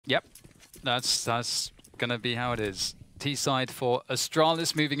Yep, that's gonna be how it is. T side for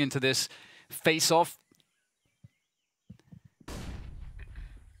Astralis moving into this face-off.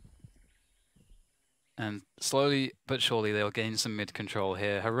 And slowly but surely they'll gain some mid control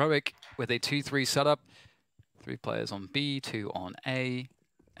here. Heroic with a 2-3 setup. 3 players on B, 2 on A.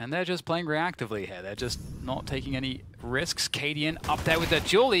 And they're just playing reactively here. They're just not taking any risks. Cadian up there with the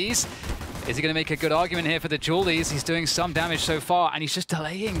Julies. Is he going to make a good argument here for the Julies? He's doing some damage so far, and he's just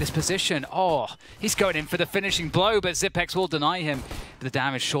delaying this position. Oh, he's going in for the finishing blow, but Zipex will deny him. The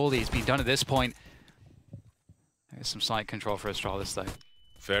damage surely has been done at this point. There's some side control for Astralis, though.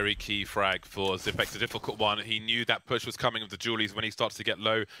 Very key frag for Zipex, a difficult one. He knew that push was coming of the Julies when he started to get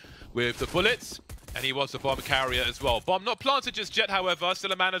low with the bullets, and he was the bomb carrier as well. Bomb not planted just yet, however.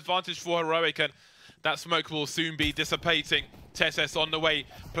 Still a man advantage for Heroic, and that smoke will soon be dissipating. TeSeS on the way,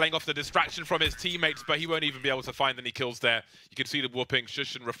 playing off the distraction from his teammates, but he won't even be able to find any kills there. You can see the whooping,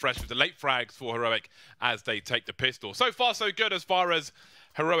 Shush and Refresh with the late frags for Heroic as they take the pistol. So far, so good as far as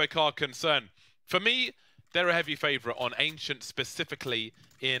Heroic are concerned. For me, they're a heavy favourite on Ancient, specifically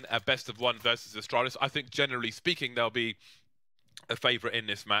in a best-of-1 versus Astralis. I think, generally speaking, they'll be a favourite in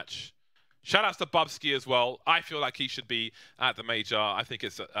this match. Shout-outs to Bubsky as well. I feel like he should be at the major. I think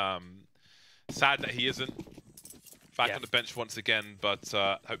it's sad that he isn't. Back on the bench once again, but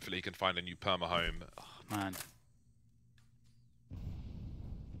hopefully he can find a new perma home. Oh, man.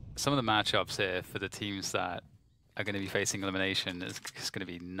 Some of the matchups here for the teams that are going to be facing elimination is going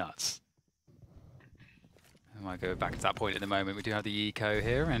to be nuts. I might go back to that point in a moment. We do have the eco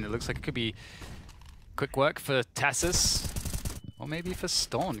here, and it looks like it could be quick work for TeSeS, or maybe for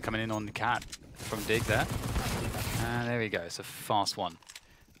Storm coming in on the Cat from Dig there. And there we go. It's a fast one.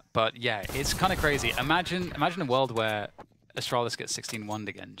 But yeah, it's kind of crazy. Imagine a world where Astralis gets 16-1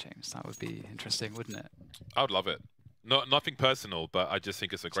 again, James. That would be interesting, wouldn't it? I would love it. Nothing personal, but I just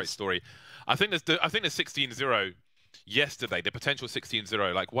think it's a great story. I think there's 16-0 yesterday. The potential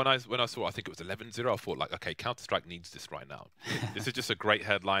 16-0. Like when I saw, I think it was 11-0. I thought like, okay, Counter-Strike needs this right now. This is just a great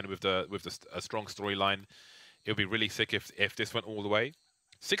headline with a strong storyline. It would be really sick if this went all the way.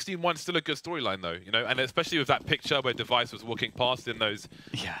 16-1 still a good storyline though, you know, and especially with that picture where Device was walking past in those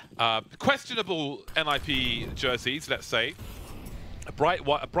questionable NIP jerseys, let's say. A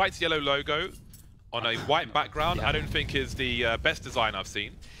bright yellow logo on a white background, I don't think is the best design I've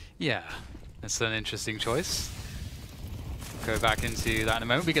seen. Yeah, that's an interesting choice. Go back into that in a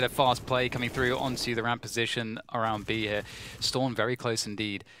moment. We get a fast play coming through onto the ramp position around B here. Storm very close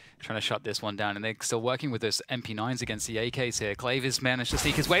indeed, trying to shut this one down, and they're still working with those MP9s against the AKs here. Clave managed to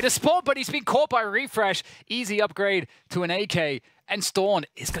sneak his way to spawn, but he's been caught by Refresh. Easy upgrade to an AK, and Storm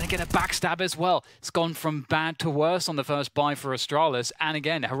is going to get a backstab as well. It's gone from bad to worse on the first buy for Astralis, and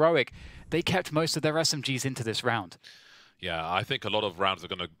again, Heroic, they kept most of their SMGs into this round. Yeah, I think a lot of rounds are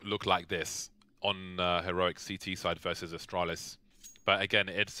going to look like this on Heroic CT side versus Astralis. But again,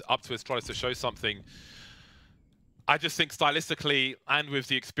 it's up to Astralis to show something. I just think stylistically and with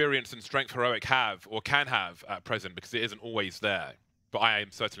the experience and strength Heroic have or can have at present, because it isn't always there. But I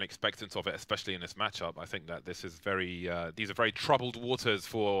am certainly expectant of it, especially in this matchup. I think that this is these are very troubled waters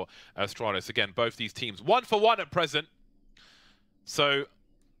for Astralis. Again, both these teams 1-for-1 at present. So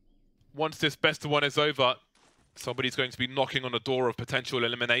once this best of one is over, somebody's going to be knocking on the door of potential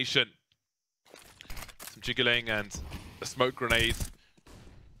elimination. Some jiggling and a smoke grenade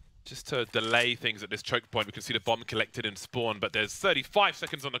just to delay things at this choke point. We can see the bomb collected in spawn, but there's 35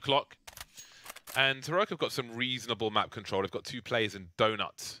 seconds on the clock. And Heroic have got some reasonable map control. They've got 2 players in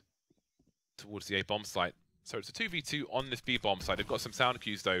Donut towards the A bomb site. So it's a 2v2 on this B bomb site. They've got some sound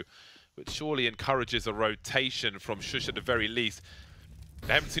cues though, which surely encourages a rotation from Shush at the very least.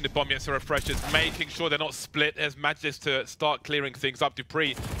 They haven't seen the bomb yet, so Refresh is making sure they're not split. There's Magis to start clearing things up.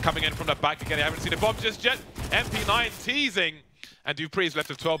 Dupree coming in from the back again. They haven't seen the bomb just yet. MP9 teasing. And Dupree is left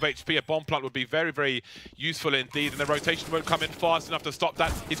with 12 HP. A bomb plant would be very, very useful indeed. And the rotation won't come in fast enough to stop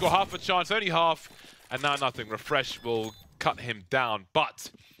that. He's got half a chance, only half. And now nothing. Refresh will cut him down. But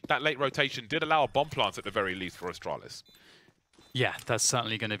that late rotation did allow a bomb plant at the very least for Astralis. Yeah, that's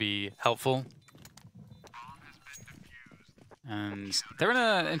certainly going to be helpful. And they're in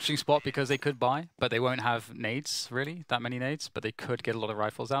an interesting spot because they could buy, but they won't have nades, really, that many nades, but they could get a lot of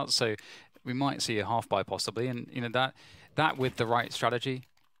rifles out. So we might see a half buy possibly. And you know that with the right strategy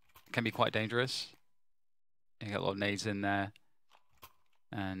can be quite dangerous. You get a lot of nades in there.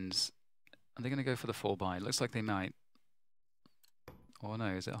 And are they going to go for the full buy? It looks like they might. Oh no,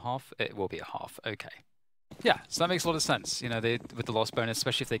 is it a half? It will be a half. Okay. Yeah, so that makes a lot of sense. You know, with the loss bonus,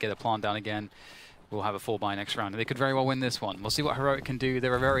 especially if they get a plant down again, we'll have a full buy next round. And they could very well win this one. We'll see what Heroic can do.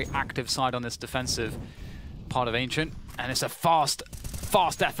 They're a very active side on this defensive part of Ancient. And it's a fast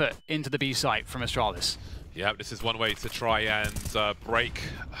fast effort into the B site from Astralis. Yeah, this is one way to try and break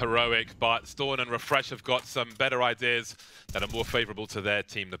Heroic, but Storm and Refresh have got some better ideas that are more favorable to their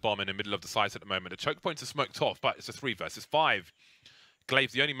team. The bomb in the middle of the site at the moment. The choke points are smoked off, but it's a 3 versus 5.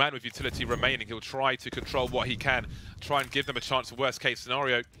 Glaive's the only man with utility remaining. He'll try to control what he can, try and give them a chance of worst case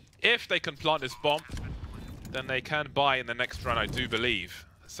scenario. If they can plant this bomb, then they can buy in the next run, I do believe.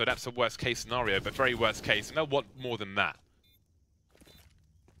 So that's a worst case scenario, but very worst case, and they'll want more than that.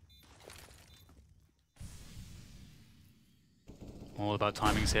 All about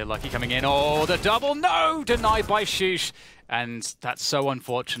timings here. Lucky coming in. Oh, the double! No! Denied by Shush. And that's so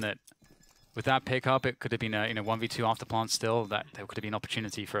unfortunate. With that pickup, it could have been a 1v2 after plant still. There could have been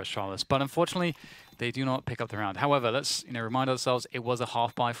opportunity for Astralis. But unfortunately, they do not pick up the round. However, let's remind ourselves, it was a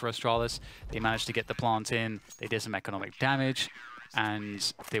half buy for Astralis. They managed to get the plant in. They did some economic damage.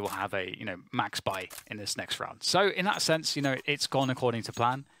 And they will have a max buy in this next round. So in that sense, it's gone according to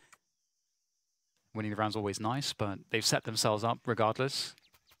plan. Winning the round's always nice, but they've set themselves up regardless.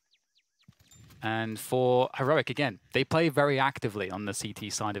 And for Heroic, again, they play very actively on the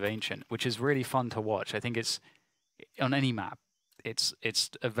CT side of Ancient, which is really fun to watch. I think it's, on any map, it's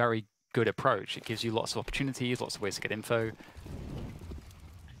a very good approach. It gives you lots of opportunities, lots of ways to get info.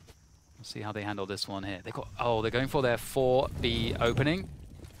 We'll see how they handle this one here. They're going for their 4B opening.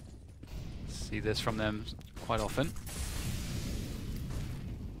 See this from them quite often.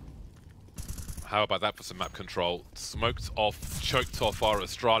 How about that for some map control? Smoked off, choked off our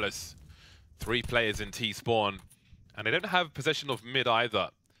Astralis. 3 players in T-spawn. And they don't have possession of mid either.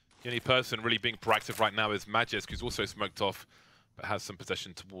 The only person really being proactive right now is Magisk, who's also smoked off, but has some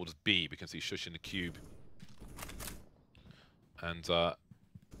possession towards B. We can see Shush in the cube. And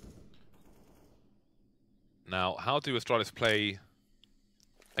now, how do Astralis play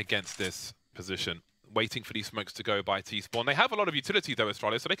against this position? Waiting for these smokes to go by T-spawn. They have a lot of utility though,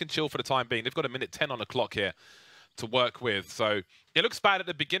 Astralis, so they can chill for the time being. They've got a minute 10 on the clock here to work with. So it looks bad at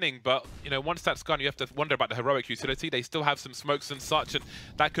the beginning, but once that's gone, you have to wonder about the Heroic utility. They still have some smokes and such, and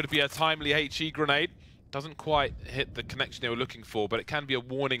that could be a timely HE grenade. Doesn't quite hit the connection they were looking for, but it can be a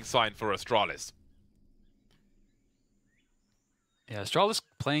warning sign for Astralis. Yeah, Astralis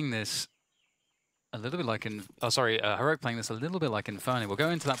playing this a little bit like Heroic playing this a little bit like Inferno. We'll go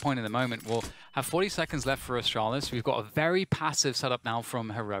into that point in a moment. We'll have 40 seconds left for Astralis. We've got a very passive setup now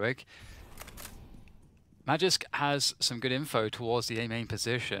from Heroic. Magisk has some good info towards the A main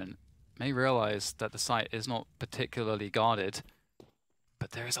position. May realize that the site is not particularly guarded,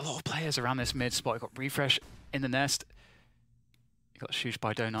 but there is a lot of players around this mid spot. You've got Refresh in the nest. You've got Shush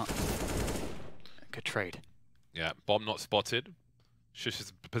by Donut. Good trade. Yeah, bomb not spotted.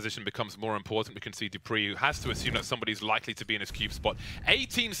 Shush's position becomes more important. We can see Dupree, who has to assume that somebody's likely to be in his cube spot.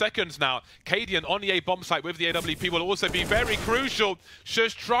 18 seconds now. Cadian on the A bomb site with the AWP will also be very crucial.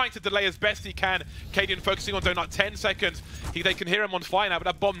 Shush trying to delay as best he can. Cadian focusing on Donut. 10 seconds. They can hear him on fire now, but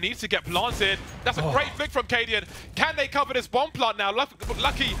that bomb needs to get planted. That's a great flick from Cadian. Can they cover this bomb plant now?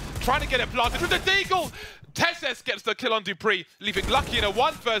 Lucky trying to get it planted with the deagle. Tesses gets the kill on Dupree, leaving Lucky in a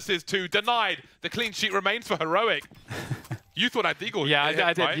 1 versus 2. Denied. The clean sheet remains for Heroic. You thought I deagled. Yeah,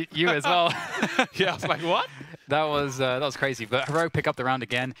 I did. Right? You as well. Yeah, I was like, what? That was crazy. But Heroic pick up the round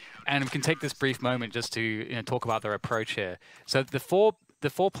again, and we can take this brief moment just to talk about their approach here. So the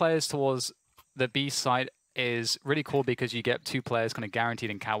four players towards the B site is really cool because you get 2 players kind of guaranteed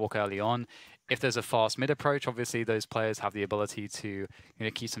in catwalk early on. If there's a fast mid approach, obviously those players have the ability to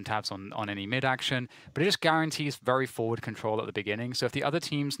keep some tabs on any mid action, but it just guarantees very forward control at the beginning. So if the other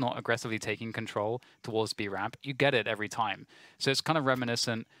team's not aggressively taking control towards B ramp, you get it every time. So it's kind of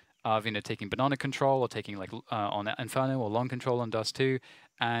reminiscent of taking banana control or taking on Inferno or long control on Dust 2,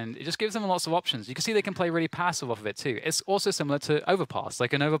 and it just gives them lots of options. You can see they can play really passive off of it too. It's also similar to Overpass.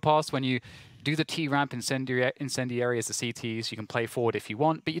 Like an Overpass, when you do the T ramp incendiary as the CTs, you can play forward if you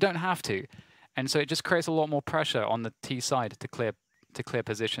want, but you don't have to. And so it just creates a lot more pressure on the T side to clear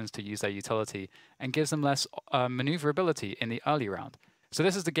positions, to use their utility, and gives them less maneuverability in the early round. So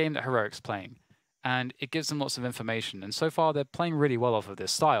this is the game that Heroic's playing, and it gives them lots of information. And so far, they're playing really well off of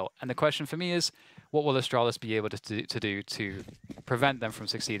this style. And the question for me is, what will Astralis be able to do to prevent them from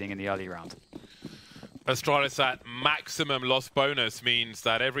succeeding in the early round? Astralis at maximum loss bonus means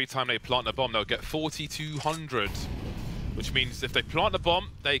that every time they plant a bomb, they'll get 4,200. Which means if they plant the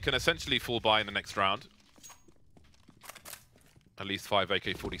bomb, they can essentially fall by in the next round. At least 5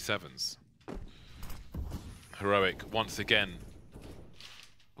 AK-47s. Heroic, once again,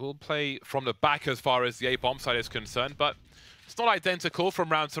 will play from the back as far as the A-bomb side is concerned, but it's not identical from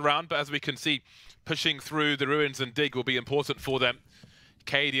round to round, but as we can see, pushing through the ruins and dig will be important for them.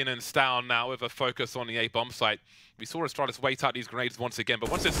 Cadian and Stown now with a focus on the A-bomb site. We saw Astralis wait out these grenades once again,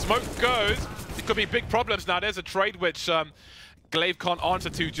 but once this smoke goes, it could be big problems now. There's a trade which Glaive can't answer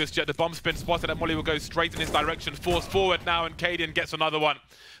to just yet. The bomb's been spotted, and Molly will go straight in his direction, force forward now, and Cadian gets another one.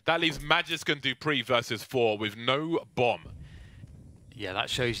 That leaves Magisk and Dupree versus 4 with no bomb. Yeah, that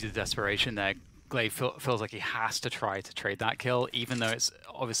shows you the desperation there. Glaive feels like he has to try to trade that kill, even though it's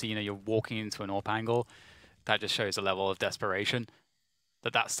obviously, you know, you're walking into an AWP angle. That just shows a level of desperation.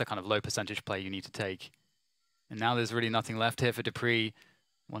 That's the kind of low percentage play you need to take. And now there's really nothing left here for Dupree.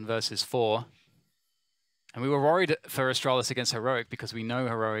 1 versus 4. And we were worried for Astralis against Heroic because we know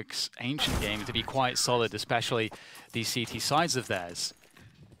Heroic's Ancient game to be quite solid, especially these CT sides of theirs.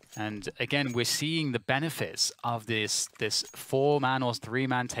 And again, we're seeing the benefits of this 4-man or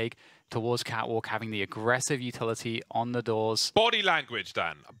 3-man take towards Catwalk, having the aggressive utility on the doors. Body language,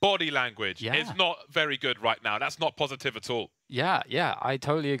 Dan. Body language. Yeah. It's not very good right now. That's not positive at all. Yeah, I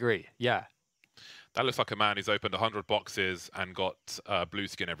totally agree. Yeah. That looks like a man who's opened 100 boxes and got blue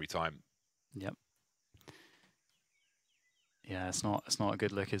skin every time. Yep. Yeah, it's not a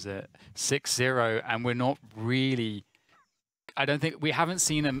good look, is it? 6-0, and we're not really... I don't think... We haven't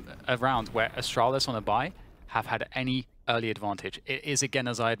seen a round where Astralis on a buy have had any early advantage. It is, again,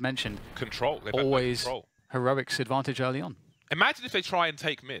 as I had mentioned, control. Always control. Heroic's advantage early on. Imagine if they try and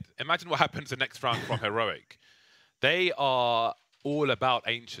take mid. Imagine what happens the next round from Heroic. They are all about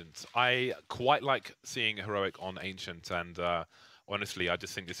Ancient. I quite like seeing Heroic on Ancient, and honestly, I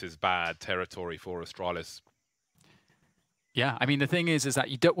just think this is bad territory for Astralis. Yeah, I mean, the thing is that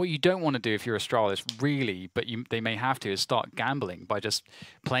what you don't want to do if you're Astralis, really, but they may have to, is start gambling by just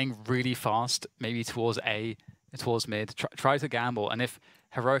playing really fast, maybe towards A, towards mid, try to gamble. And if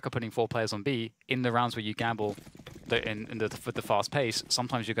Heroic are putting 4 players on B, in the rounds where you gamble with the fast pace,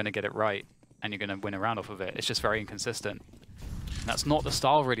 sometimes you're going to get it right, and you're going to win a round off of it. It's just very inconsistent. And that's not the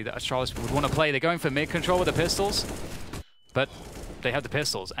style, really, that Astralis would want to play. They're going for mid control with the pistols, but they have the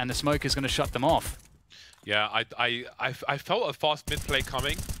pistols, and the smoke is going to shut them off. Yeah, I felt a fast mid play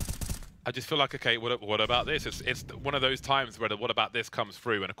coming. I just feel like, okay, what about this? It's one of those times where the what about this comes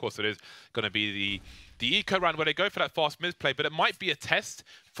through, and of course it is going to be the eco round where they go for that fast mid play, but it might be a test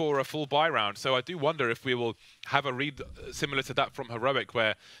for a full buy round. So I do wonder if we will have a read similar to that from Heroic,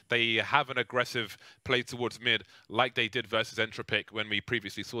 where they have an aggressive play towards mid like they did versus Entropic when we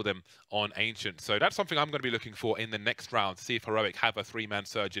previously saw them on Ancient. So that's something I'm going to be looking for in the next round, to see if Heroic have a 3-man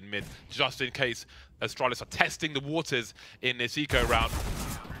surge in mid, just in case Astralis are testing the waters in this eco round.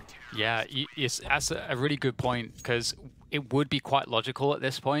 Yeah, that's a really good point, because it would be quite logical at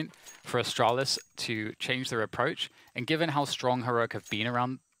this point for Astralis to change their approach. And given how strong Heroic have been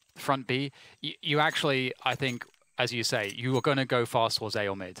around front B, you actually, I think, as you say, you are going to go fast towards A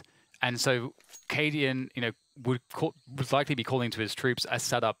or mid. And so Cadian, you know, would likely be calling to his troops a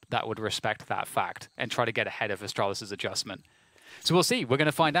setup that would respect that fact and try to get ahead of Astralis' adjustment. So we'll see. We're going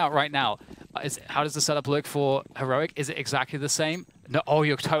to find out right now. How does the setup look for Heroic? Is it exactly the same? No. Oh,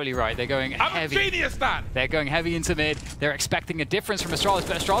 you're totally right. They're going heavy. I'm a genius, Dan! They're going heavy into mid. They're expecting a difference from Astralis,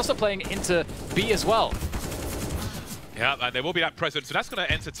 but Astralis are playing into B as well. Yeah, and there will be that presence, so that's going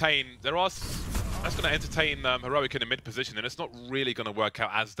to entertain. That's going to entertain Heroic in a mid position, and it's not really going to work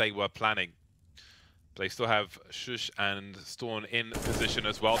out as they were planning. They still have Shush and Storm in position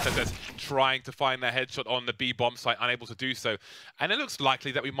as well. Tetes trying to find their headshot on the B bomb site, unable to do so. And it looks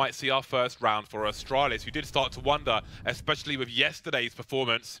likely that we might see our first round for Astralis, who did start to wonder, especially with yesterday's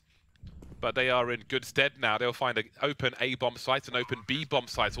performance. But they are in good stead now. They'll find an open A bomb site and open B bomb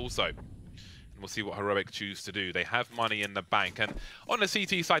sites also. And we'll see what Heroic choose to do. They have money in the bank. And on the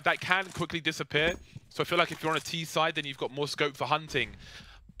CT side, that can quickly disappear. So I feel like if you're on a T side, then you've got more scope for hunting.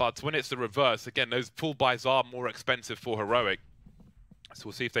 But when it's the reverse, again, those full buys are more expensive for Heroic. So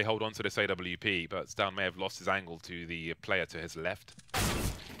we'll see if they hold on to this AWP. But Stan may have lost his angle to the player to his left.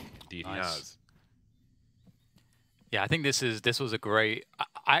 Indeed, nice. He has. Yeah, I think this was a great...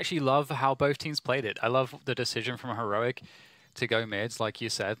 I actually love how both teams played it. I love the decision from Heroic to go mids, like you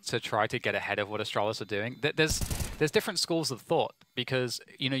said, to try to get ahead of what Astralis are doing. There's different schools of thought, because,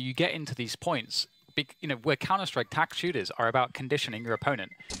 you know, you get into these points... You know, where Counter-Strike tac shooters are about conditioning your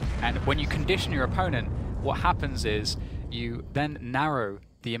opponent. And when you condition your opponent, what happens is you then narrow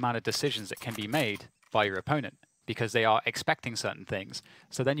the amount of decisions that can be made by your opponent, because they are expecting certain things.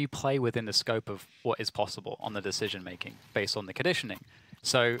 So then you play within the scope of what is possible on the decision-making based on the conditioning.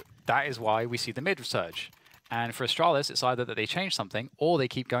 So that is why we see the mid-surge. And for Astralis, it's either that they change something or they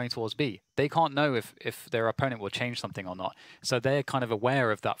keep going towards B. They can't know if their opponent will change something or not. So they're kind of aware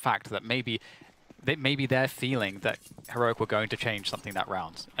of that fact that maybe they're feeling that Heroic were going to change something that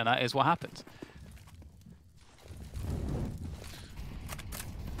round, and that is what happened.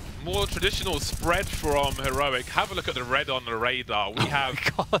 more traditional spread from Heroic. Have a look at the red on the radar. We have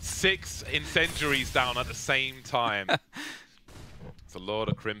 6 incendiaries down at the same time. It's a lot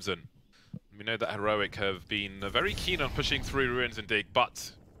of Crimson. We know that Heroic have been very keen on pushing through Ruins and Dig,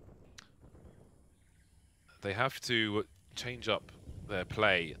 but they have to change up their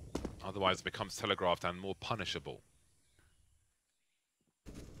play, otherwise it becomes telegraphed and more punishable.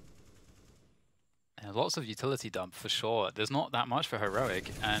 Yeah, lots of utility dump for sure. There's not that much for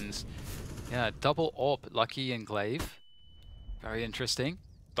Heroic, and yeah, double AWP, Lucky and Glaive. Very interesting.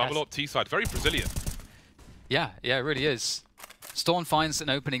 Double AWP T-side, very Brazilian. Yeah, it really is. Storm finds an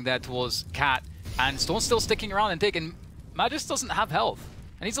opening there towards Cat, and Storm's still sticking around and Dig, and Magus doesn't have health,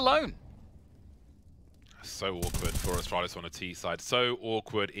 and he's alone. So awkward for Astralis on a T side. So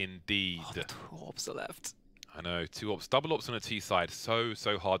awkward indeed. Oh, 2 AWPs are left. I know, 2 AWPs, double AWPs on a T side. So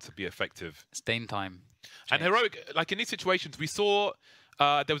hard to be effective. It's Dame time. And Heroic, like in these situations, we saw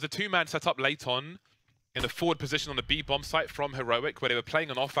there was a 2-man setup late on in a forward position on the B bomb site from Heroic, where they were playing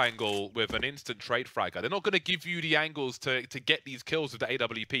an off angle with an instant trade fragger. They're not going to give you the angles to get these kills with the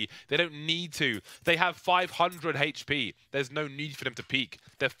AWP. They don't need to. They have 500 HP. There's no need for them to peek.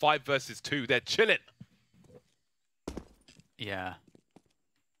 They're 5 versus 2. They're chilling. Yeah.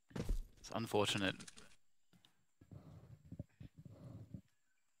 It's unfortunate.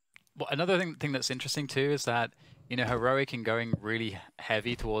 Well, another thing that's interesting too is that, you know, Heroic in going really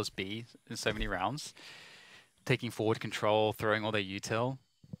heavy towards B in so many rounds, taking forward control, throwing all their util.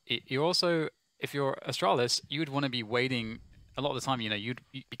 You're also, if you're Astralis, you would want to be waiting a lot of the time, you know,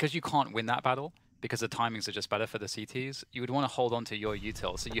 because you can't win that battle, because the timings are just better for the CTs, you would want to hold on to your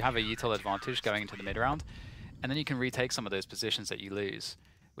util. So you have a util advantage going into the mid round, and then you can retake some of those positions that you lose.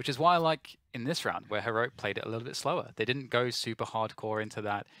 Which is why I like in this round, where Heroic played it a little bit slower. They didn't go super hardcore into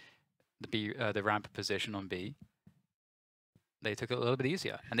that, the ramp position on B. They took it a little bit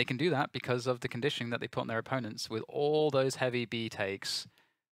easier. And they can do that because of the conditioning that they put on their opponents with all those heavy B takes.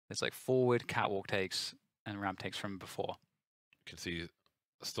 It's like forward catwalk takes and ramp takes from before. You can see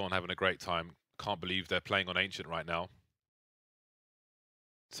Storm having a great time. Can't believe they're playing on Ancient right now.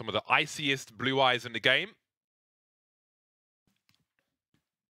 Some of the iciest blue eyes in the game.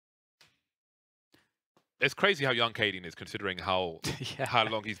 It's crazy how young Caden is, considering how how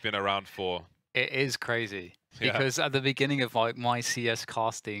long he's been around for. It is crazy. Because at the beginning of like my CS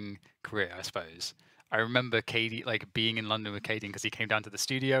casting career, I suppose, I remember Caden, like being in London with Caden because he came down to the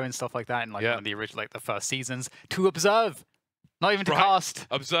studio and stuff like that, and like one of the original, like the first seasons, to observe, not even to cast.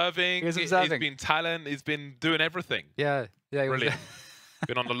 Observing. He's been talent. He's been doing everything. Yeah, Brilliant.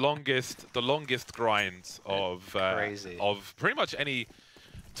 Been on the longest grind of pretty much any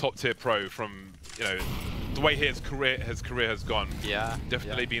top tier pro from, you know, the way his career has gone. Yeah,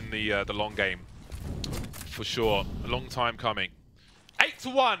 definitely been the long game for sure. A long time coming.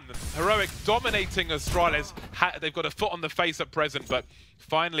 8-1, Heroic dominating Astralis. They've got a foot on the face at present, but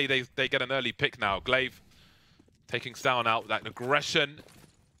finally they get an early pick now. Glaive taking Stown out. That aggression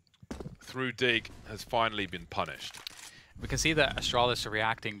through Dig has finally been punished. We can see that Astralis are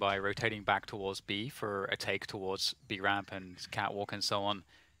reacting by rotating back towards B for a take towards B ramp and catwalk and so on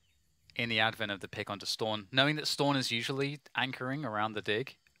in the advent of the pick onto Storm, knowing that Storm is usually anchoring around the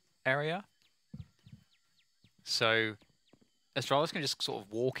Dig area. So Astralis can just sort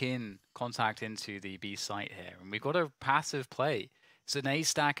of walk in, contact into the B site here, and we've got a passive play. It's an A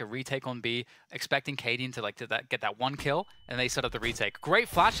stack, a retake on B, expecting Caden to get that 1 kill, and they set up the retake. Great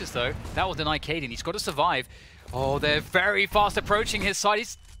flashes though. That will deny Caden. He's got to survive. Oh, they're very fast approaching his side.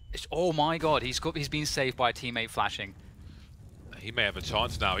 Oh my god, he's been saved by a teammate flashing. He may have a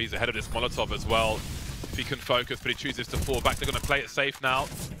chance now. He's ahead of this Molotov as well. If he can focus, but he chooses to fall back. They're going to play it safe now.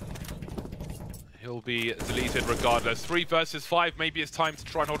 He'll be deleted regardless. 3 versus 5. Maybe it's time to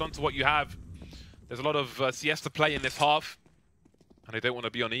try and hold on to what you have. There's a lot of CS to play in this half. And they don't want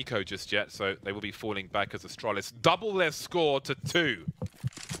to be on eco just yet, so they will be falling back as Astralis double their score to 2.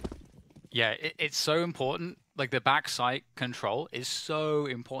 Yeah, it's so important. Like, the backside control is so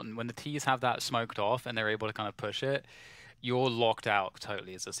important. When the Ts have that smoked off and they're able to kind of push it, you're locked out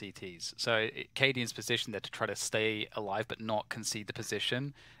totally as the CTs. So Cadian's position there to try to stay alive but not concede the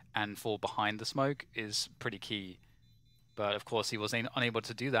position and fall behind the smoke is pretty key. But of course he was unable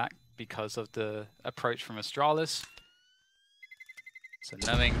to do that because of the approach from Astralis. So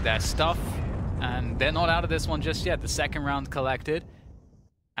knowing their stuff, and they're not out of this one just yet. The second round collected,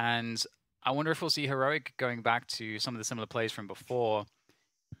 and I wonder if we'll see Heroic going back to some of the similar plays from before,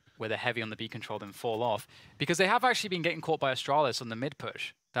 where they're heavy on the B control then fall off, because they have actually been getting caught by Astralis on the mid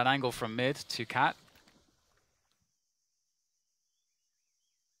push. That angle from mid to Cat.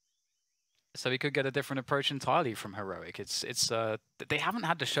 So we could get a different approach entirely from Heroic. They haven't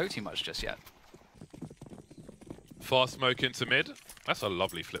had to show too much just yet. Fast smoke into mid. That's a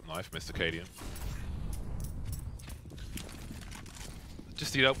lovely flip knife, Mr. Cadian.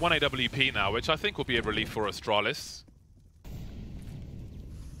 Just need a 1 AWP now, which I think will be a relief for Astralis.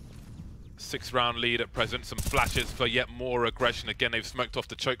 6-round lead at present. Some flashes for yet more aggression. Again, they've smoked off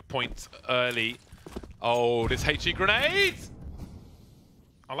the choke point early. Oh, this HE grenade!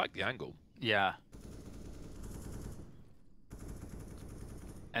 I like the angle. Yeah.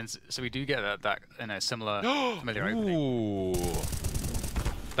 And so we do get that similar familiar opening. Ooh.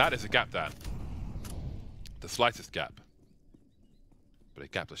 That is a gap, Dan. The slightest gap. But a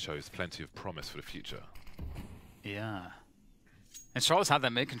gap that shows plenty of promise for the future. Yeah. And Charlotte's had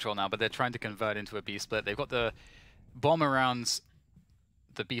that mid control now, but they're trying to convert into a B split. They've got the bomb around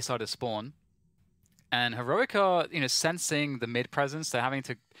the B side of spawn. And Heroic are, sensing the mid presence. They're having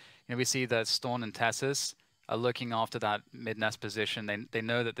to, we see that Storm and Tessus are looking after that mid-nest position. They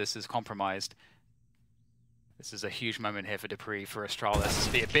know that this is compromised. This is a huge moment here for Dupree, for Astralis. This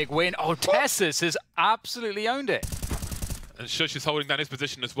will be a big win. Oh, Tessus has absolutely owned it. And Shush is holding down his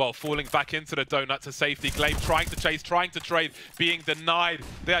position as well, falling back into the donut to safety. Glaive trying to chase, trying to trade, being denied.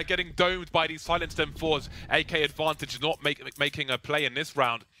 They are getting domed by these silenced M4s. AK advantage not making a play in this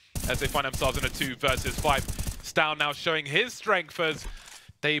round as they find themselves in a 2 versus 5. Stow now showing his strength as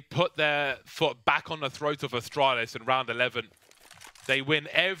they put their foot back on the throat of Astralis in round 11. They win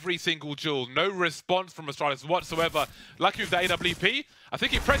every single duel. No response from Astralis whatsoever. Lucky with the AWP. I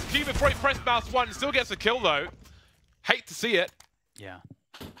think he pressed Q before he pressed mouse 1. Still gets a kill though. Hate to see it. Yeah.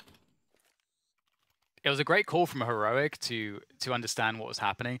 It was a great call from Heroic to understand what was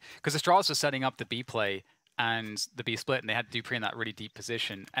happening, because Astralis was setting up the B play and the B split, and they had Dupree in that really deep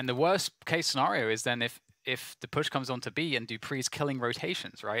position. And the worst case scenario is then if the push comes on to B and Dupree's killing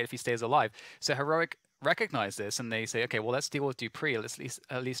rotations, right? If he stays alive. So Heroic recognize this and they say, okay, well, let's deal with Dupree. Let's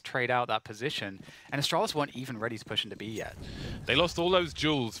at least trade out that position. And Astralis weren't even ready to push into B yet. They lost all those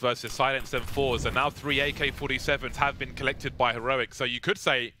duels versus silenced M4s, and now 3 AK-47s have been collected by Heroic. So you could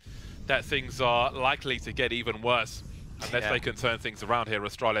say that things are likely to get even worse unless they can turn things around here.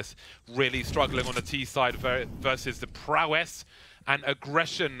 Astralis really struggling on the T side versus the prowess and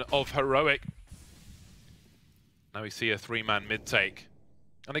aggression of Heroic. Now we see a 3-man mid take.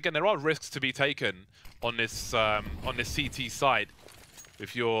 And again, there are risks to be taken on this CT side.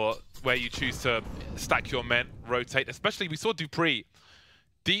 If you're where you choose to stack your men, rotate. Especially, we saw Dupree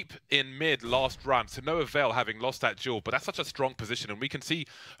deep in mid last round, to no avail having lost that duel. But that's such a strong position, and we can see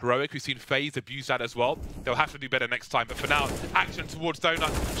Heroic, we've seen FaZe abuse that as well. They'll have to do better next time. But for now, action towards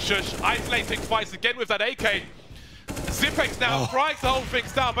Donut. Shush isolating fights again with that AK. Zipex now tries to hold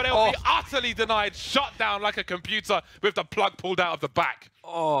things down, but it'll be utterly denied, shut down like a computer with the plug pulled out of the back.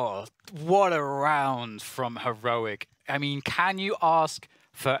 Oh, what a round from Heroic. I mean, can you ask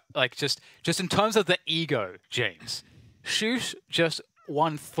for, like, just in terms of the ego, James? Shush just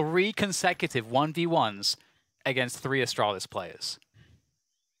won 3 consecutive 1v1s against 3 Astralis players.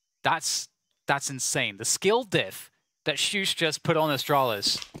 That's insane. The skill diff that Shush just put on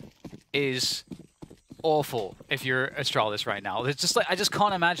Astralis is awful if you're Astralis right now. It's just like, I just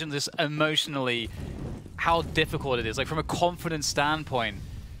can't imagine this emotionally, how difficult it is. Like, from a confidence standpoint,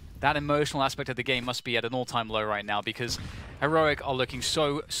 that emotional aspect of the game must be at an all-time low right now, because Heroic are looking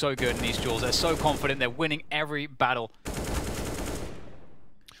so good in these duels. They're so confident. They're winning every battle.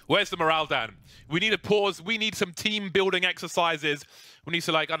 Where's the morale, Dan? We need a pause. We need some team-building exercises. We need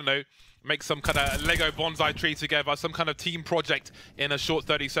to, like, I don't know, make some kind of Lego bonsai tree together, some kind of team project in a short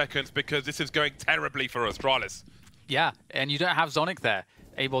 30 seconds, because this is going terribly for Astralis. Yeah, and you don't have Zonic there,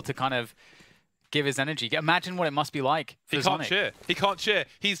 able to kind of give his energy. Imagine what it must be like for Zonic. He can't cheer. He can't cheer.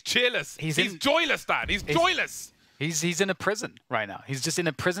 He's cheerless. He's joyless, Dan. He's joyless. He's in a prison right now. He's just in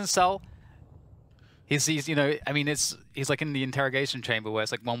a prison cell. He's you know, I mean, he's like in the interrogation chamber where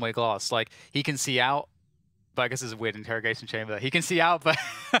it's like one-way glass. Like, he can see out, but I guess it's a weird interrogation chamber. He can see out, but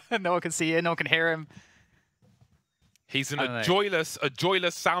no one can see in, no one can hear him. He's in a joyless,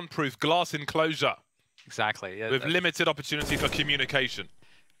 soundproof glass enclosure. Exactly. Yeah, with limited opportunity for communication.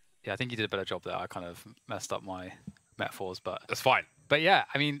 Yeah, I think you did a better job there. I kind of messed up my metaphors, but that's fine. But yeah,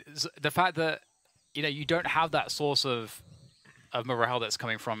 I mean, the fact that, you know, you don't have that source of morale that's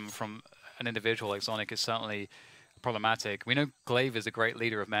coming from an individual like Zonic is certainly problematic. We know Glaive is a great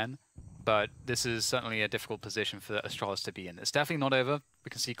leader of men, but this is certainly a difficult position for Astralis to be in. It's definitely not over. We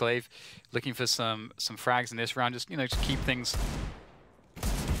can see Glaive looking for some frags in this round, just, you know, just keep things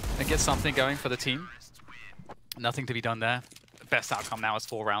and get something going for the team. Nothing to be done there. Best outcome now is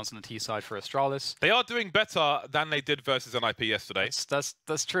 4 rounds on the T side for Astralis. They are doing better than they did versus NIP yesterday.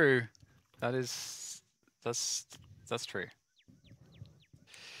 That's true. That's true.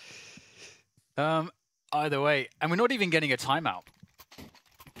 Either way, and we're not even getting a timeout.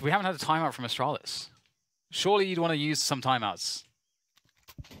 We haven't had a timeout from Astralis. Surely you'd want to use some timeouts.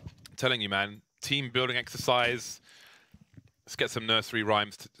 I'm telling you, man, team building exercise. Let's get some nursery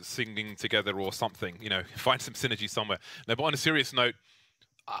rhymes singing together or something. You know, find some synergy somewhere. No, but on a serious note,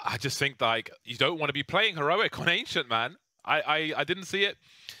 I just think like you don't want to be playing heroic on Ancient, man. I didn't see it.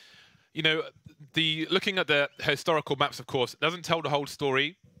 You know, looking at the historical maps, of course, doesn't tell the whole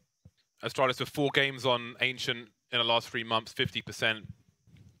story. Astralis with 4 games on Ancient in the last 3 months, 50%.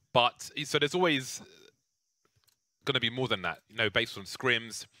 But so there's always going to be more than that, you know, based on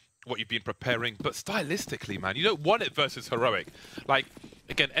scrims, what you've been preparing. But stylistically, man, you don't want it versus heroic. Like,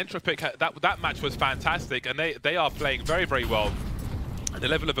 again, Entropic, that match was fantastic, and they are playing very, very well. And the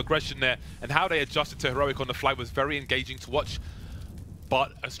level of aggression there and how they adjusted to heroic on the fly was very engaging to watch.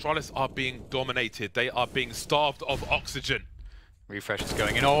 But Astralis are being dominated. They are being starved of oxygen. Refresh is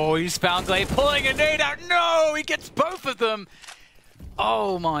going in. Oh, he's found a pulling a nade out. No, he gets both of them.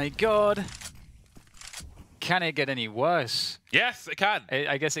 Oh my god. Can it get any worse? Yes, it can.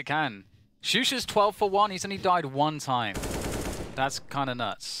 I guess it can. Shusha's 12 for 1. He's only died 1 time. That's kind of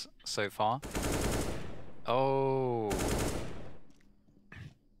nuts so far. Oh.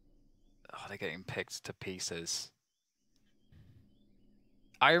 Oh, they're getting picked to pieces.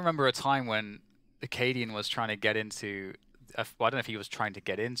 I remember a time when the Cadian was trying to get into... well, I don't know if he was trying to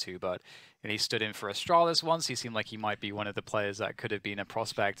get into, but he stood in for Astralis once. He seemed like he might be one of the players that could have been a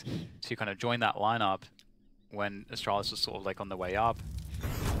prospect to kind of join that lineup when Astralis was sort of like on the way up.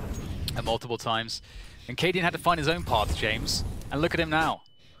 And multiple times. And Cadian had to find his own path, James. And look at him now.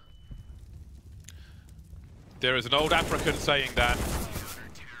 There is an old African saying that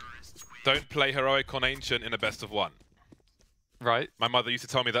don't play heroic on Ancient in a best of 1. Right. My mother used to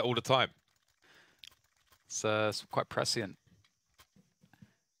tell me that all the time. It's quite prescient.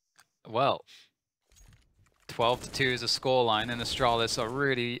 Well, 12-2 is a scoreline, and Astralis are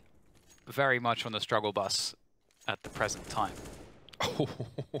really very much on the struggle bus at the present time. Oh,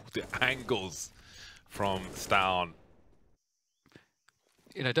 the angles from Stown.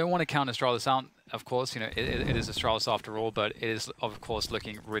 You know, don't want to count Astralis out, of course. You know, it is Astralis after all, but it is, of course,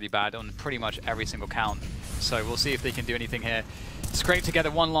 looking really bad on pretty much every single count. So we'll see if they can do anything here. Scrape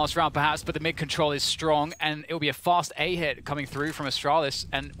together one last round, perhaps, but the mid control is strong, and it'll be a fast A hit coming through from Astralis,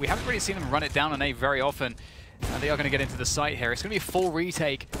 and we haven't really seen them run it down on A very often. They are going to get into the site here. It's going to be a full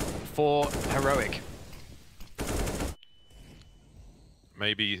retake for Heroic.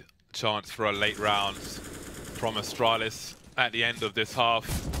 Maybe chance for a late round from Astralis at the end of this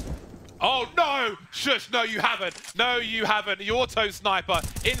half. Oh no! Shush, no you haven't. No you haven't. The auto sniper,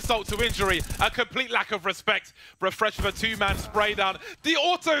 insult to injury, a complete lack of respect. Refresh with a 2-man spray down. The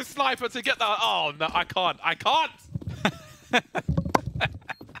auto sniper to get that. Oh no, I can't. I can't!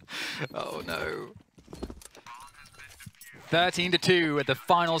 Oh no. 13-2 at the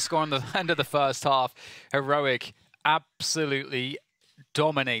final score on the end of the first half. Heroic absolutely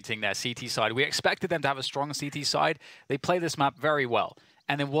dominating their CT side. We expected them to have a strong CT side. They play this map very well.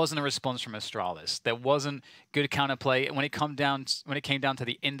 And there wasn't a response from Astralis. There wasn't good counterplay. And when it came down to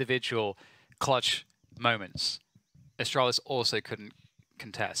the individual clutch moments, Astralis also couldn't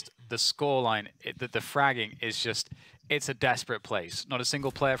contest. The scoreline, the fragging is just, it's a desperate place. Not a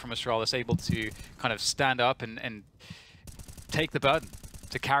single player from Astralis able to kind of stand up and take the burden,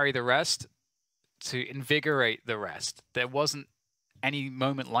 to carry the rest, to invigorate the rest. There wasn't any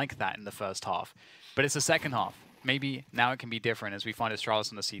moment like that in the first half. But it's the second half. Maybe now it can be different as we find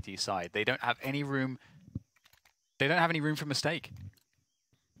Astralis on the CT side. They don't have any room. They don't have any room for mistake.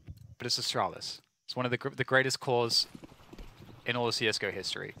 But it's Astralis. It's one of the greatest cores in all of CSGO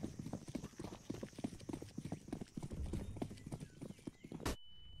history.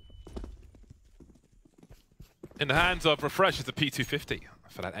 In the hands of Refresh is the P250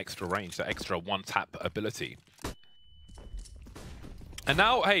 for that extra range, that extra one-tap ability. And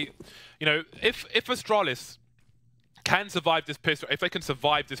now, hey, you know, if Astralis can survive this pistol, if they can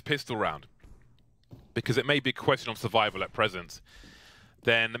survive this pistol round, because it may be a question of survival at present,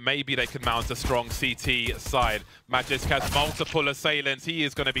 then maybe they can mount a strong CT side. Magisk has multiple assailants. He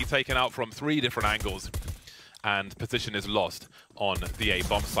is going to be taken out from 3 different angles, and position is lost on the A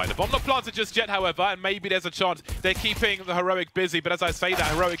bomb side. The bomb not planted just yet, however, and maybe there's a chance. They're keeping the Heroic busy, but as I say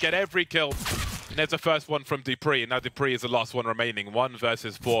that, Heroic get every kill. And there's the first one from Dupree, and now Dupree is the last one remaining, 1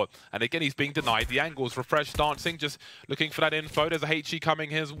 versus 4. And again, he's being denied the angles. Refresh dancing, just looking for that info. There's a HE coming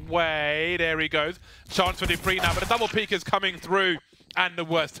his way. There he goes. Chance for Dupree now, but a double peek is coming through, and the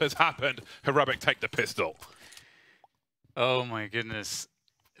worst has happened. Heroic take the pistol. Oh my goodness.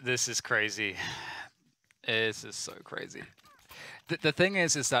 This is crazy. This is so crazy. The thing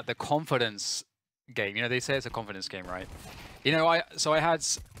is that the confidence game, you know, they say it's a confidence game, right? You know, I had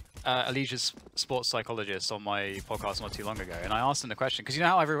Alicia's sports psychologist on my podcast not too long ago, and I asked him the question, because you know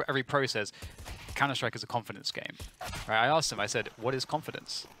how every pro says Counter-Strike is a confidence game, right? I asked him, I said, what is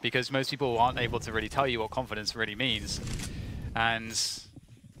confidence? Because most people aren't able to really tell you what confidence really means, and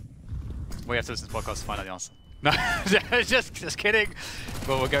we have to listen to the podcast to find out the answer. No, just kidding.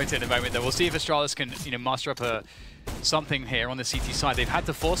 But we'll go into it in a moment. Though we'll see if Astralis can, you know, muster up something here on the CT side. They've had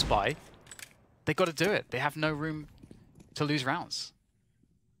to force buy. They've got to do it. They have no room to lose rounds.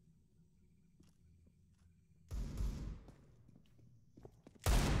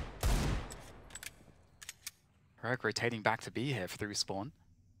 Heroic rotating back to B here through spawn.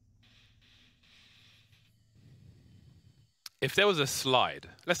 If there was a slide,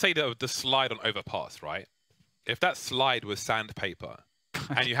 let's say the slide on overpass, right? If that slide was sandpaper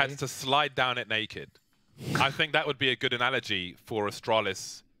and you had to slide down it naked, I think that would be a good analogy for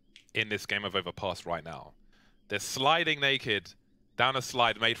Astralis in this game of overpass right now. They're sliding naked down a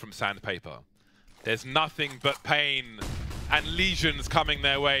slide made from sandpaper. There's nothing but pain and lesions coming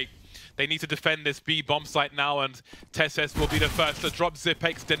their way. They need to defend this B bomb site now, and Tesses will be the first to drop.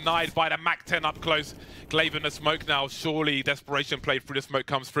 Zipex denied by the MAC-10 up close. Glaive in the smoke now. Surely desperation played through. The smoke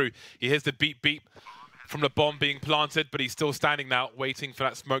comes through. He hears the beep beep from the bomb being planted, but he's still standing now, waiting for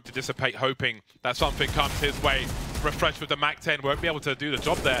that smoke to dissipate, hoping that something comes his way. Refreshed with the MAC-10, won't be able to do the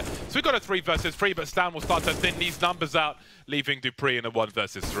job there. So we've got a 3 versus 3, but Stan will start to thin these numbers out, leaving Dupree in a 1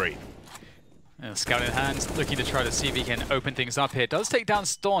 versus 3. Scout in hand, looking to try to see if he can open things up here. Does take down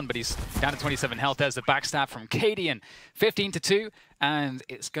Storm, but he's down to 27 health. There's the backstab from Cadian, 15-2, and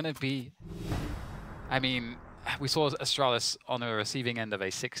it's going to be... I mean, we saw Astralis on the receiving end of a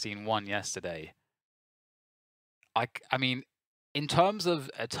 16-1 yesterday. I mean, in terms of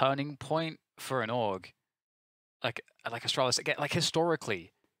a turning point for an org, like Astralis, again, like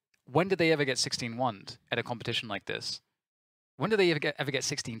historically, when did they ever get 16-1'd at a competition like this? When did they ever get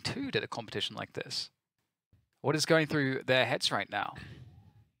 16-2'd at a competition like this? What is going through their heads right now?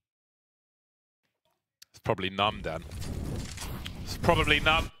 It's probably numb, Dan. It's probably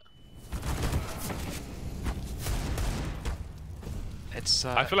numb. It's.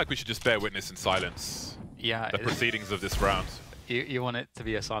 I feel like we should just bear witness in silence. Yeah. The proceedings of this round. You want it to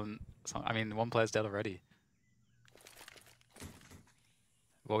be a silent. I mean, one player's dead already.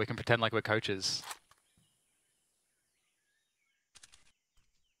 Well, we can pretend like we're coaches.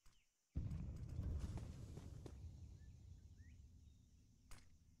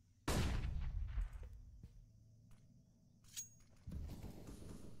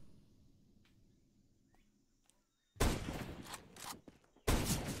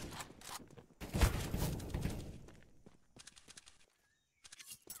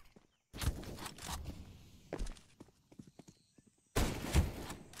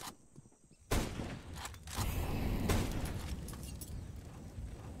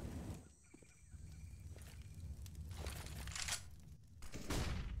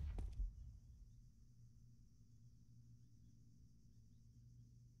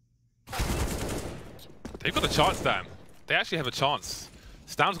 They've got a chance, Dan. They actually have a chance.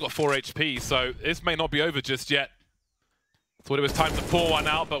 Stan's got 4 HP, so this may not be over just yet. Thought it was time to pour one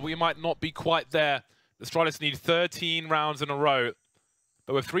out, but we might not be quite there. The Astralis need 13 rounds in a row,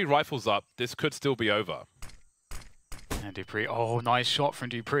 but with 3 rifles up, this could still be over. And Dupree, oh, nice shot from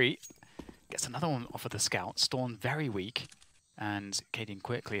Dupree. Gets another one off of the scout. Storm very weak. And Cadian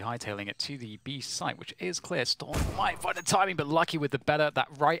quickly hightailing it to the B site, which is clear. Storm might find the timing, but lucky with the that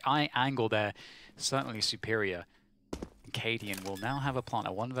right eye angle there. Certainly superior. Cadian will now have a plant,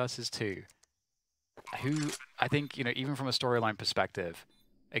 a 1 versus 2. Who, I think, you know, even from a storyline perspective,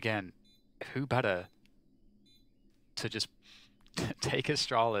 again, who better to just take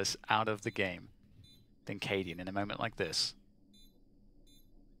Astralis out of the game than Cadian in a moment like this?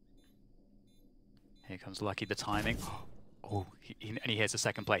 Here comes Lucky, the timing. Oh, and he hears the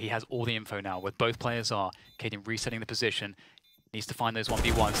second play. He has all the info now, where both players are. Cadian resetting the position. Needs to find those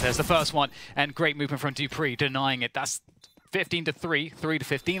 1v1s. There's the first one, and great movement from Dupree, denying it. That's 15-3,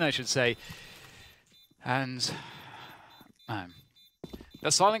 3-15, I should say. And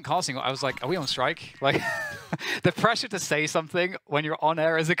the silent casting, I was like, are we on strike? Like, the pressure to say something when you're on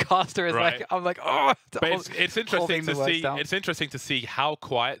air as a caster is right. like, I'm like, oh. But it's interesting to see. It's interesting to see how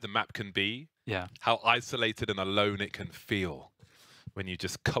quiet the map can be. Yeah. How isolated and alone it can feel when you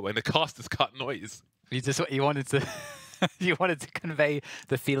just when the casters cut noise. You wanted to. You wanted to convey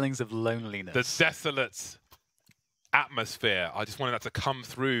the feelings of loneliness. The desolate atmosphere. I just wanted that to come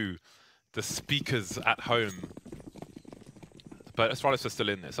through the speakers at home. but Astralis are still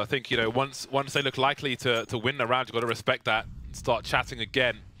in this. I think, you know, once they look likely to win the round, you've got to respect that, start chatting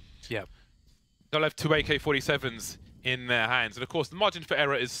again. Yeah. They'll have 2 AK-47s in their hands. And of course, the margin for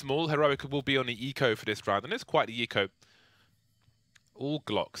error is small. Heroic will be on the eco for this round, and it's quite the eco. All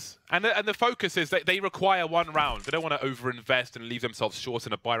Glocks. And the focus is that they require 1 round. They don't want to overinvest and leave themselves short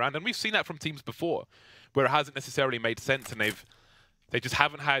in a buy round. And we've seen that from teams before, where it hasn't necessarily made sense, and they just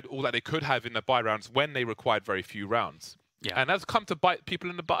haven't had all that they could have in the buy rounds when they required very few rounds. Yeah. And that's come to bite people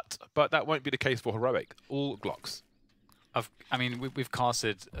in the butt, but that won't be the case for Heroic. All Glocks. I mean, we've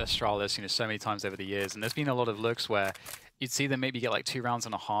casted Astralis, you know, so many times over the years, and there's been a lot of looks where you'd see them maybe get like 2.5 rounds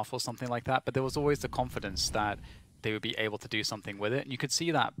or something like that, but there was always the confidence that they would be able to do something with it. And you could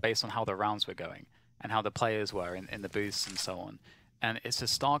see that based on how the rounds were going and how the players were in the booths and so on. And it's a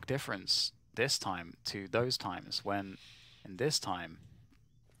stark difference this time to those times when, in this time,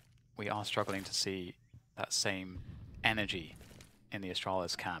 we are struggling to see that same energy in the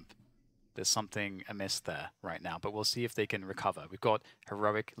Astralis camp. There's something amiss there right now, but we'll see if they can recover. We've got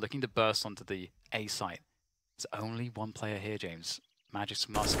Heroic looking to burst onto the A site. There's only 1 player here, James. Magic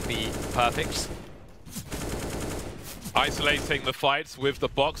must be perfect. Isolating the fights with the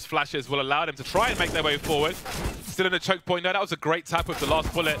box. Flashes will allow them to try and make their way forward. Still in a choke point. No, that was a great tap with the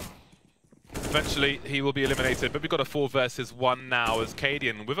last bullet. Eventually, he will be eliminated, but we've got a 4 versus 1 now as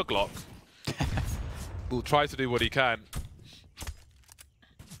Cadian with a Glock will try to do what he can.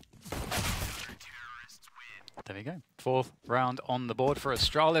 There we go. 4th round on the board for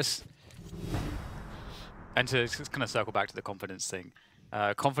Astralis. And to kind of circle back to the confidence thing,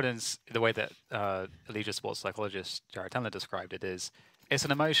 confidence, the way that Allegiant sports psychologist Jared Tenler described it is, it's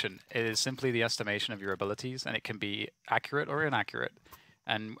an emotion. It is simply the estimation of your abilities, and it can be accurate or inaccurate.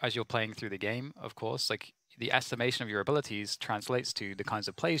 And as you're playing through the game, of course, like the estimation of your abilities translates to the kinds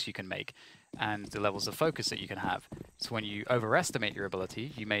of plays you can make and the levels of focus that you can have. So when you overestimate your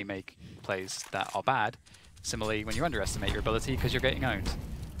ability, you may make plays that are bad. Similarly, when you underestimate your ability, because you're getting owned.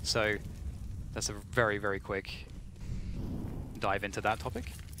 So that's a very, very quick dive into that topic.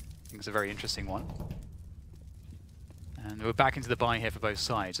 I think it's a very interesting one. And we're back into the buy here for both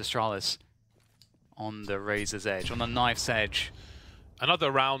sides. Astralis on the razor's edge, on the knife's edge.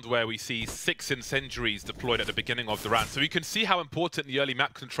 Another round where we see 6 incendiaries deployed at the beginning of the round. So you can see how important the early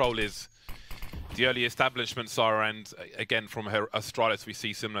map control is. The early establishments are, and again from Astralis we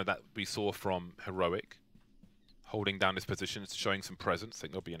see similar that we saw from Heroic. Holding down his position, showing some presence. I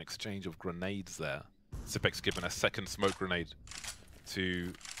think there'll be an exchange of grenades there. Zipex given a second smoke grenade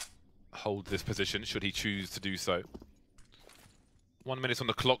to hold this position, should he choose to do so. 1 minute on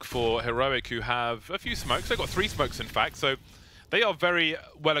the clock for Heroic, who have a few smokes. They've got 3 smokes, in fact, so they are very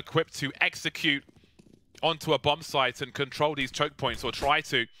well equipped to execute onto a bomb site and control these choke points, or try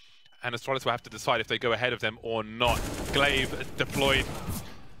to. And Astralis will have to decide if they go ahead of them or not. Glaive deployed.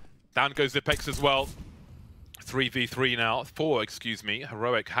 Down goes Zipex as well. 3v3 now, 4, excuse me.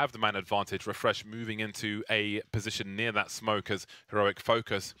 Heroic have the man advantage. Refresh moving into a position near that smoke as Heroic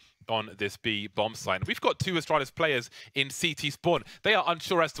focus on this B bomb site. We've got 2 Astralis players in CT spawn. They are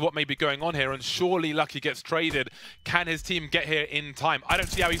unsure as to what may be going on here, and surely Lucky gets traded. Can his team get here in time? I don't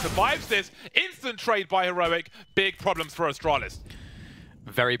see how he survives this. Instant trade by Heroic. Big problems for Astralis.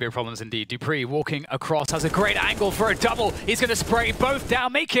 Very big problems indeed. Dupree walking across, has a great angle for a double. He's going to spray both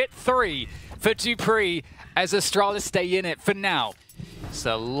down, make it 3 for Dupree as Astralis stay in it for now. It's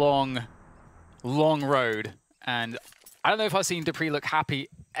a long, long road, and I don't know if I've seen Dupree look happy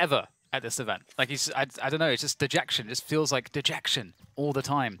ever at this event. Like I don't know, it's just dejection. It just feels like dejection all the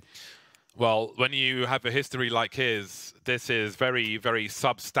time. Well, when you have a history like his, this is very, very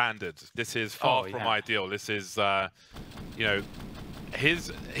substandard. This is far from ideal. This is, you know,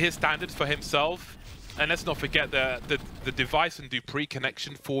 his standards for himself. And let's not forget the Device and Dupree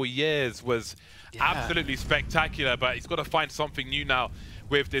connection for years was absolutely spectacular, but he's got to find something new now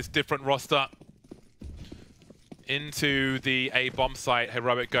with this different roster. Into the A bomb site,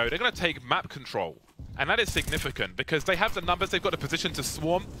 Heroic go. They're going to take map control, and that is significant because they have the numbers, they've got a position to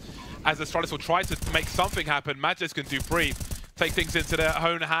swarm, as Astralis will try to make something happen. Magisk and Dupree take things into their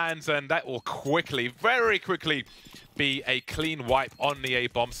own hands, and that will quickly, very quickly, be a clean wipe on the A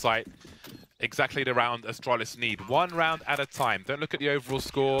bomb site. Exactly the round Astralis need. 1 round at a time. Don't look at the overall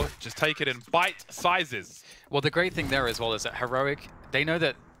score. Just take it in bite sizes. Well, the great thing there as well is that Heroic, they know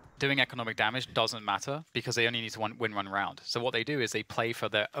that doing economic damage doesn't matter because they only need to win 1 round. So what they do is they play for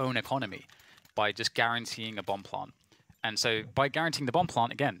their own economy by just guaranteeing a bomb plant. And so by guaranteeing the bomb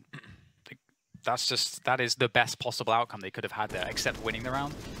plant, again, that is the best possible outcome they could have had there, except winning the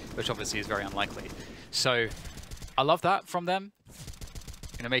round, which obviously is very unlikely. So I love that from them.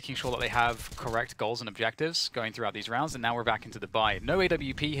 making sure that they have correct goals and objectives going throughout these rounds, and now we're back into the buy. No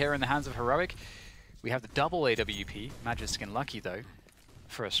AWP here in the hands of Heroic. We have the double AWP, Magisk and Lucky though,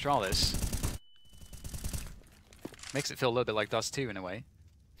 for Astralis. Makes it feel a little bit like Dust 2 in a way.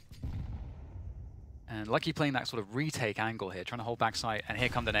 And Lucky playing that sort of retake angle here, trying to hold back sight, and here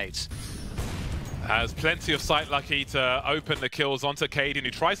come the nades. Has plenty of sight, Lucky, to open the kills onto Cadian, who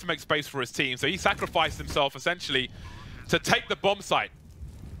tries to make space for his team. So he sacrificed himself, essentially, to take the bomb site.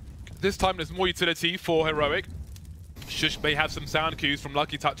 This time there's more utility for Heroic. Shush may have some sound cues from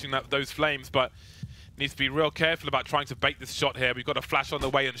Lucky touching those flames, but needs to be real careful about trying to bait this shot here. We've got a flash on the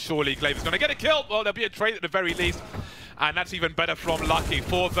way, and surely Glaive is going to get a kill. Well, there'll be a trade at the very least. And that's even better from Lucky.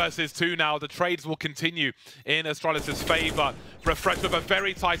 4 versus 2 now. The trades will continue in Astralis' favor. Refresh with a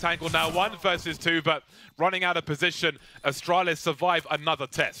very tight angle now. 1 versus 2, but running out of position. Astralis survive another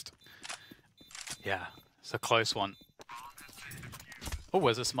test. Yeah, it's a close one. Oh,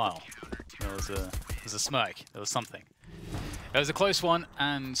 there's a smile. There was a smirk. There was something. It was a close one,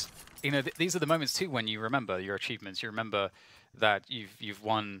 and you know these are the moments too when you remember your achievements. You remember that you've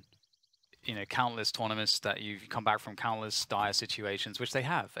won, you know, countless tournaments, that you've come back from countless dire situations, which they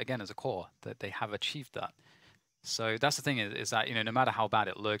have, again, as a core, that they have achieved that. So that's the thing is that, you know, no matter how bad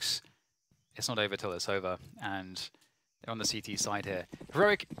it looks, it's not over till it's over. And on the CT side here,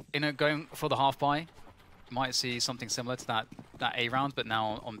 Heroic, you know, going for the half buy, might see something similar to that A round, but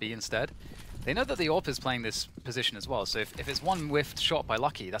now on B instead. They know that the AWP is playing this position as well, so if it's one whiffed shot by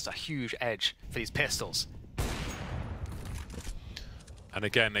Lucky, that's a huge edge for these pistols. And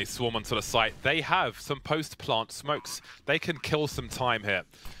again, they swarm onto the site. They have some post-plant smokes. They can kill some time here.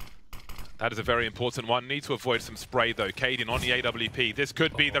 That is a very important one. Need to avoid some spray though. Cadian on the AWP. This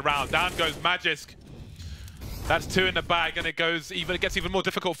could be the round. Down goes Magisk. That's 2 in the bag, and it gets even more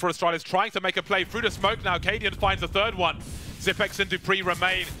difficult for Astralis trying to make a play through the smoke now. Cadian finds a 3rd one. Zipex and Dupree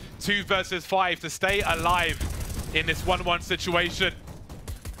remain 2 versus 5 to stay alive in this 1-1 situation.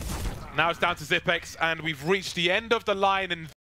 Now it's down to Zipex, and we've reached the end of the line. And